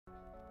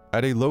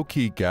At a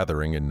low-key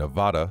gathering in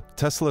Nevada,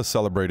 Tesla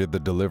celebrated the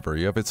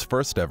delivery of its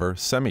first-ever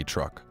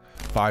semi-truck.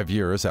 5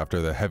 years after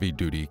the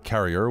heavy-duty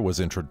Carrier was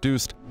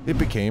introduced, it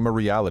became a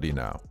reality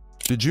now.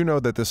 Did you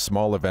know that this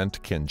small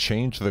event can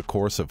change the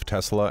course of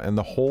Tesla and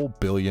the whole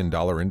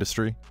billion-dollar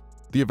industry?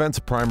 The event's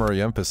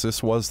primary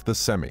emphasis was the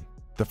Semi,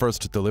 the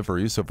first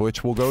deliveries of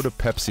which will go to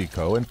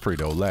PepsiCo and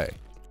Frito-Lay.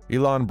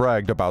 Elon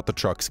bragged about the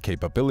truck's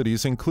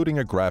capabilities, including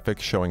a graphic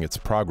showing its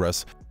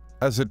progress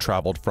as it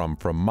traveled from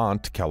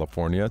Fremont,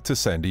 California to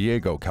San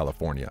Diego,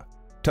 California.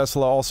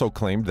 Tesla also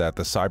claimed that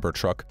the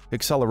Cybertruck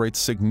accelerates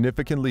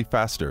significantly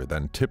faster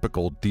than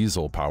typical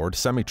diesel-powered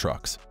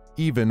semi-trucks,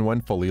 even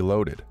when fully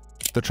loaded.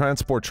 The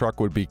transport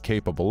truck would be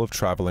capable of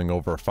traveling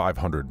over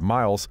 500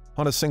 miles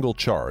on a single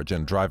charge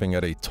and driving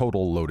at a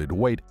total loaded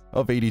weight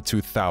of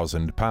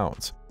 82,000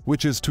 pounds,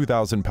 which is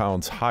 2,000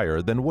 pounds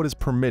higher than what is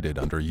permitted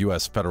under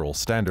U.S. federal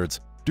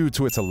standards due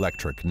to its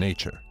electric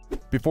nature.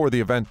 Before the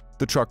event,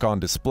 the truck on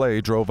display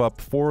drove up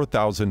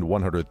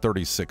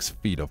 4,136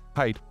 feet of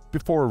height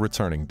before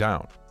returning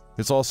down.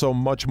 It's also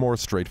much more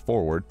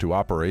straightforward to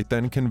operate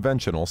than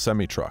conventional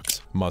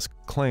semi-trucks, Musk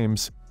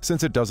claims,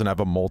 since it doesn't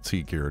have a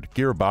multi-geared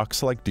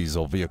gearbox like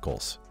diesel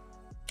vehicles.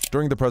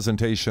 During the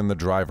presentation, the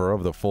driver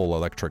of the full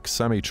electric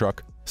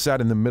semi-truck sat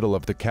in the middle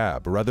of the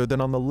cab rather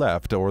than on the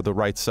left or the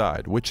right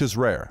side, which is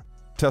rare.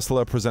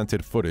 Tesla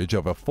presented footage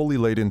of a fully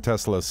laden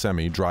Tesla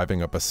Semi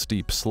driving up a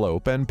steep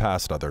slope and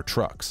past other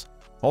trucks.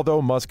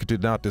 Although Musk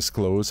did not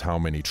disclose how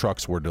many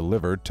trucks were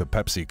delivered to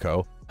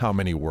PepsiCo, how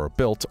many were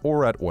built,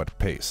 or at what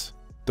pace.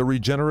 The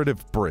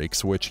regenerative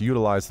brakes, which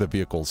utilize the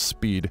vehicle's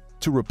speed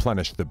to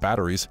replenish the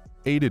batteries,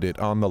 aided it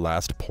on the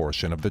last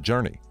portion of the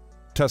journey.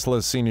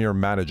 Tesla's senior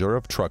manager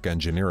of truck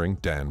engineering,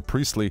 Dan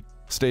Priestley,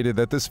 stated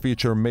that this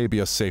feature may be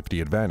a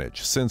safety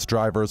advantage, since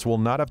drivers will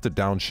not have to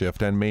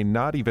downshift and may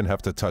not even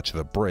have to touch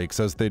the brakes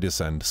as they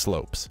descend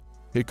slopes.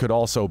 It could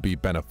also be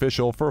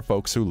beneficial for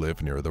folks who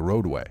live near the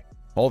roadway.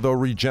 Although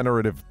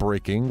regenerative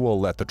braking will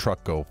let the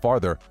truck go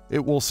farther, it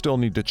will still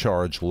need to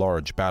charge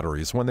large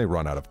batteries when they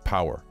run out of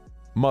power.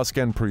 Musk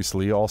and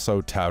Priestley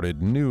also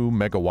touted new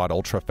megawatt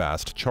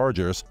ultra-fast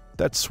chargers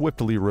that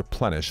swiftly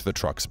replenish the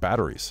truck's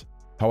batteries.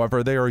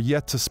 However, they are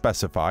yet to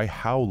specify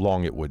how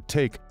long it would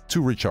take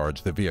to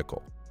recharge the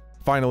vehicle.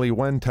 Finally,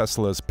 when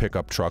Tesla's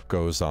pickup truck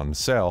goes on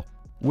sale,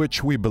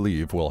 which we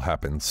believe will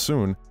happen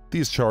soon,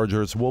 these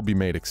chargers will be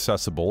made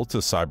accessible to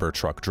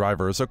Cybertruck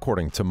drivers,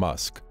 according to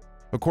Musk.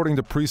 According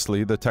to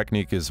Priestley, the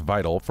technique is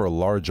vital for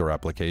larger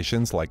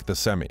applications like the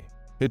Semi.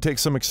 It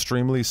takes some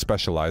extremely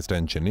specialized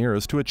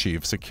engineers to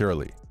achieve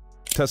securely.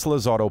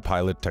 Tesla's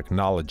autopilot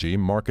technology,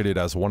 marketed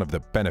as one of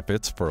the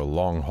benefits for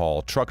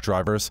long-haul truck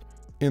drivers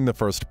in the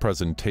first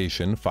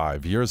presentation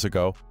 5 years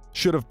ago,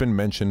 should have been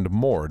mentioned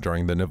more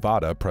during the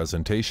Nevada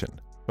presentation.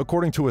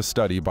 According to a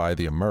study by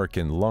the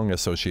American Lung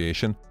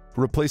Association,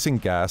 replacing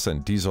gas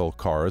and diesel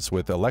cars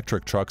with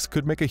electric trucks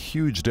could make a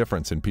huge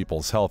difference in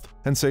people's health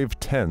and save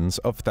tens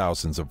of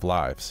thousands of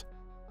lives.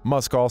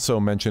 Musk also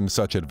mentioned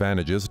such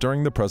advantages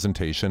during the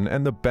presentation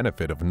and the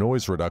benefit of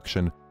noise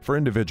reduction for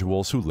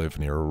individuals who live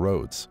near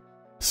roads.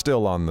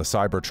 Still on the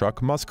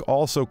Cybertruck, Musk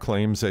also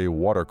claims a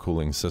water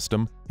cooling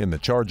system in the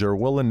charger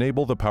will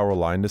enable the power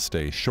line to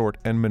stay short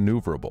and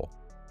maneuverable.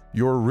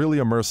 You're really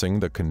immersing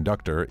the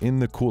conductor in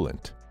the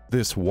coolant,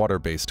 this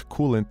water-based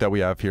coolant that we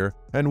have here,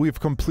 and we've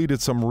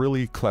completed some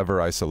really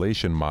clever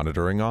isolation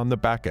monitoring on the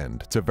back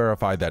end to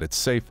verify that it's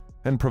safe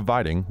and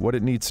providing what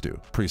it needs to,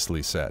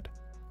 Priestley said.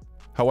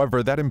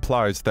 However, that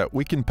implies that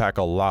we can pack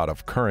a lot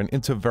of current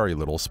into very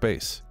little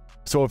space.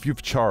 So if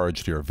you've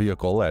charged your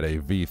vehicle at a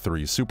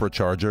V3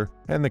 supercharger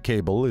and the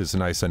cable is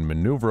nice and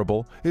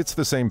maneuverable, it's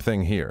the same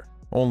thing here,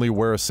 only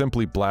we're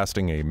simply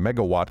blasting a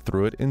megawatt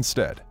through it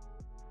instead.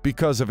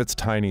 Because of its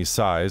tiny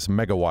size,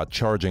 megawatt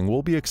charging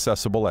will be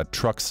accessible at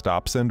truck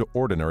stops and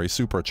ordinary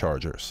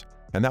superchargers.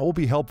 And that will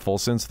be helpful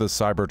since the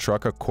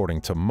Cybertruck,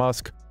 according to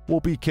Musk, will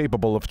be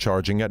capable of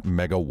charging at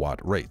megawatt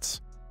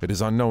rates. It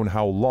is unknown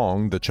how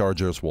long the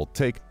chargers will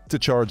take to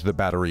charge the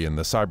battery in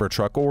the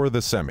Cybertruck or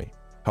the Semi.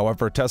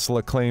 However,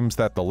 Tesla claims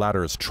that the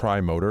latter's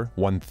tri-motor,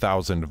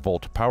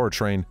 1,000-volt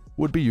powertrain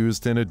would be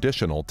used in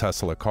additional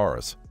Tesla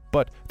cars,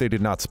 but they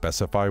did not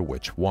specify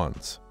which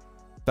ones.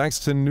 Thanks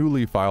to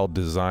newly filed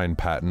design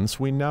patents,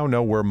 we now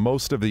know where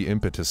most of the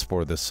impetus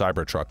for this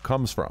Cybertruck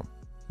comes from.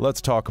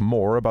 Let's talk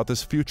more about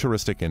this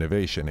futuristic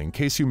innovation in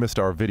case you missed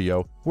our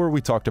video where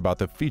we talked about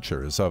the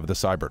features of the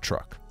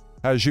Cybertruck.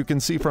 As you can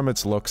see from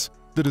its looks,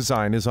 the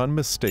design is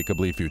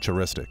unmistakably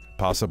futuristic,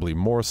 possibly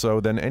more so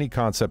than any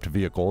concept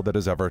vehicle that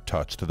has ever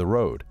touched the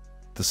road.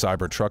 The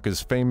Cybertruck is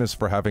famous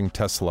for having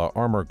Tesla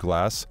armor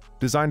glass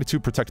designed to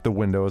protect the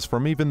windows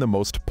from even the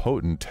most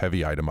potent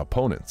heavy item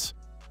opponents.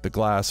 The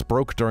glass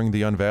broke during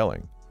the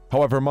unveiling.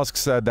 However, Musk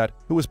said that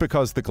it was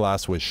because the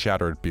glass was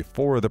shattered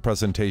before the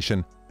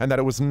presentation and that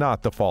it was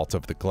not the fault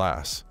of the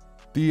glass.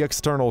 The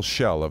external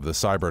shell of the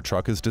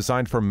Cybertruck is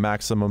designed for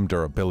maximum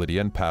durability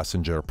and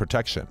passenger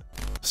protection.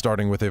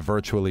 Starting with a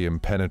virtually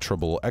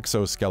impenetrable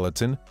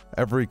exoskeleton,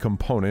 every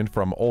component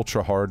from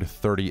ultra-hard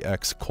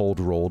 30x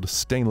cold-rolled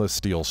stainless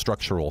steel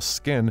structural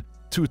skin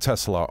to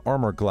Tesla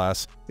armor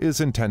glass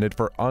is intended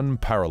for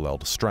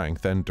unparalleled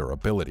strength and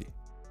durability.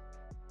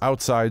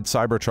 Outside,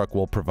 Cybertruck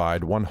will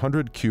provide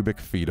 100 cubic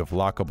feet of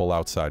lockable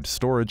outside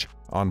storage,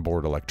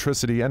 onboard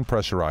electricity, and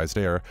pressurized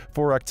air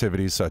for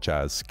activities such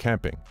as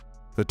camping.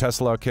 The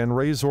Tesla can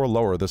raise or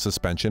lower the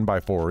suspension by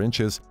 4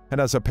 inches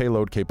and has a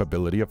payload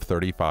capability of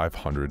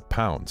 3,500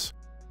 pounds.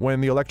 When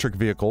the electric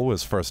vehicle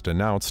was first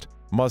announced,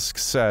 Musk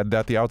said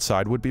that the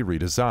outside would be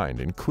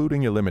redesigned,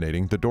 including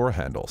eliminating the door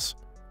handles.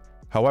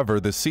 However,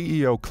 the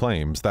CEO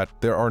claims that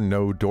there are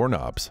no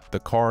doorknobs, the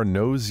car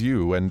knows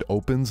you and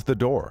opens the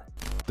door.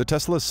 The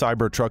Tesla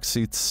Cybertruck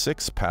seats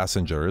 6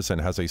 passengers and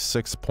has a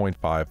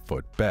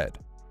 6.5-foot bed,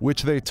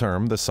 which they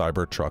term the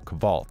Cybertruck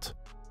Vault.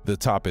 The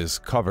top is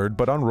covered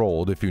but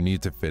unrolled if you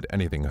need to fit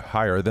anything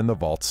higher than the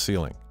vault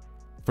ceiling.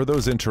 For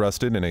those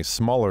interested in a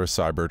smaller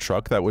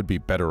Cybertruck that would be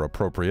better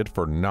appropriate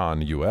for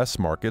non-US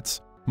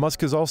markets,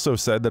 Musk has also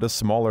said that a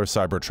smaller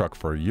Cybertruck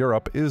for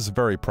Europe is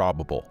very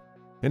probable.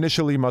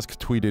 Initially, Musk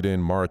tweeted in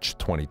March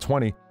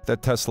 2020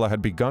 that Tesla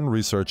had begun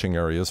researching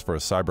areas for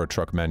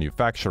Cybertruck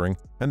manufacturing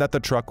and that the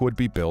truck would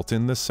be built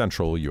in the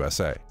central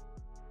USA.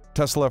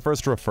 Tesla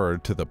first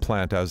referred to the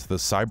plant as the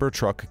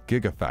Cybertruck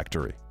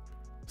GIGAFACTOry.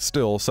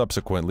 Still,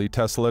 subsequently,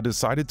 Tesla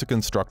decided to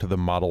construct the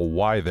Model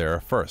Y there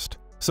first,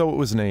 so it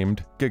was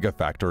named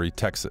GIGAFACTORY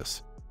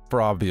Texas.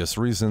 For obvious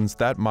reasons,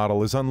 that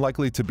model is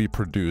unlikely to be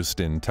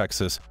produced in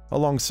Texas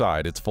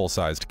alongside its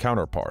full-sized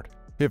counterpart.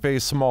 If a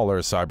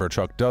smaller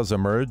Cybertruck does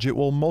emerge, it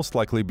will most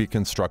likely be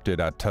constructed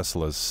at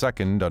Tesla's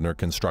second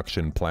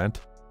under-construction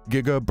plant,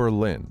 GIGA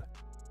Berlin.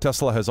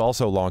 Tesla has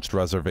also launched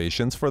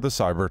reservations for the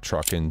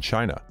Cybertruck in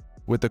China.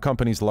 With the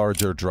company's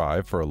larger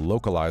drive for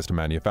localized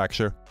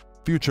manufacture,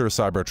 future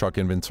Cybertruck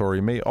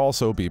inventory may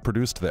also be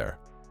produced there.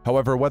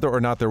 However, whether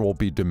or not there will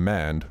be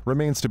demand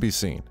remains to be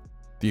seen.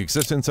 The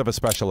existence of a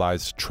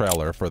specialized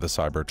trailer for the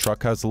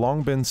Cybertruck has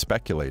long been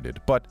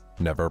speculated, but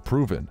never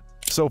proven.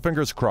 So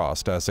fingers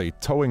crossed, as a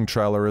towing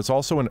trailer is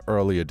also an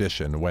early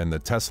addition when the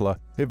Tesla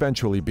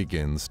eventually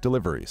begins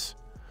deliveries.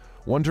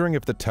 Wondering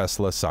if the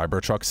Tesla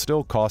Cybertruck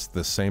still cost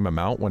the same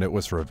amount when it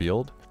was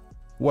revealed?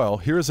 Well,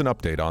 here's an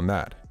update on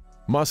that.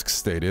 Musk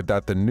stated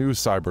that the new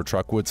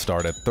Cybertruck would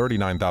start at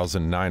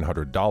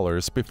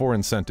 $39,900 before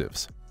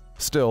incentives.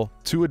 Still,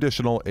 2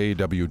 additional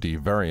AWD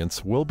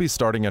variants will be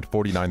starting at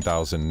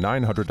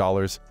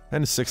 $49,900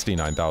 and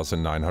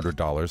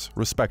 $69,900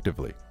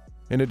 respectively.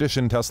 In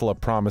addition, Tesla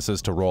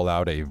promises to roll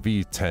out a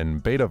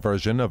V10 beta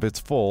version of its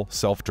full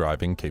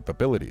self-driving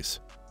capabilities.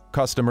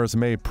 Customers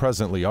may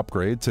presently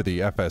upgrade to the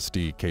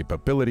FSD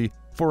capability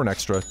for an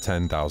extra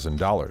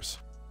 $10,000.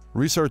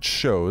 Research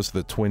shows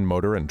the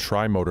twin-motor and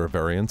tri-motor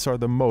variants are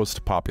the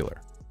most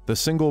popular. The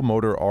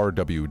single-motor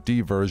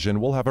RWD version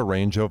will have a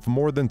range of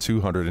more than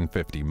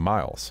 250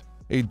 miles.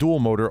 A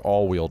dual-motor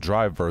all-wheel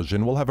drive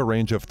version will have a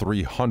range of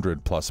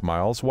 300-plus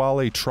miles, while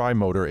a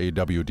tri-motor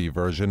AWD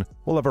version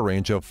will have a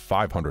range of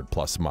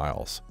 500-plus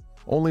miles.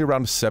 Only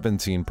around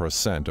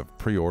 17% of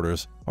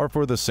pre-orders are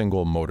for the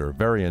single-motor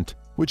variant,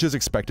 which is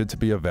expected to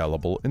be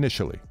available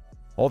initially.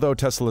 Although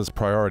Tesla's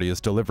priority is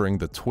delivering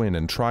the twin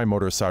and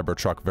tri-motor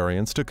Cybertruck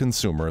variants to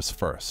consumers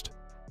first.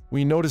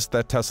 We noticed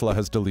that Tesla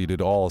has deleted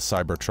all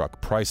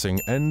Cybertruck pricing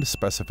and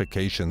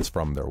specifications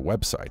from their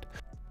website,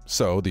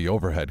 so the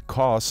overhead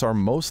costs are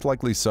most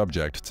likely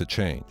subject to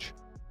change.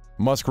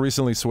 Musk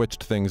recently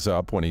switched things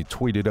up when he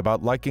tweeted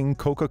about liking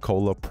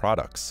Coca-Cola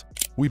products.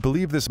 We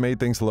believe this made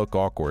things look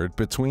awkward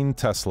between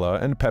Tesla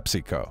and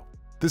PepsiCo.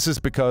 This is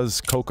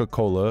because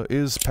Coca-Cola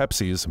is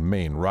Pepsi's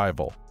main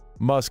rival.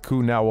 Musk,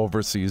 who now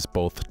oversees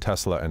both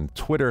Tesla and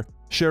Twitter,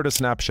 shared a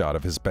snapshot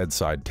of his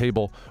bedside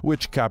table,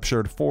 which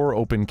captured 4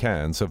 open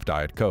cans of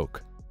Diet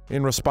Coke.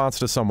 In response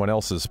to someone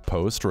else's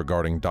post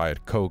regarding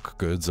Diet Coke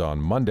goods on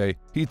Monday,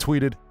 he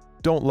tweeted,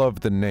 "Don't love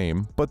the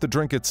name, but the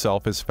drink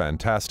itself is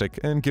fantastic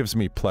and gives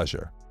me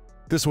pleasure."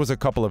 This was a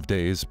couple of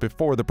days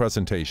before the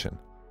presentation.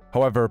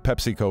 However,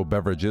 PepsiCo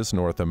Beverages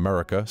North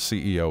America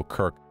CEO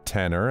Kirk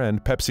Tanner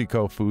and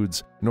PepsiCo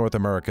Foods North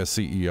America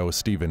CEO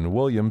Stephen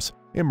Williams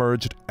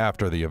emerged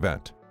after the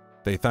event.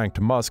 They thanked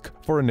Musk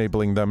for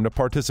enabling them to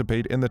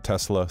participate in the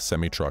Tesla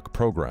SEMITRUCK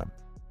program.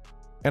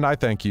 And I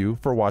thank you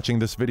for watching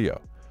this video.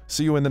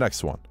 See you in the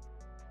next one.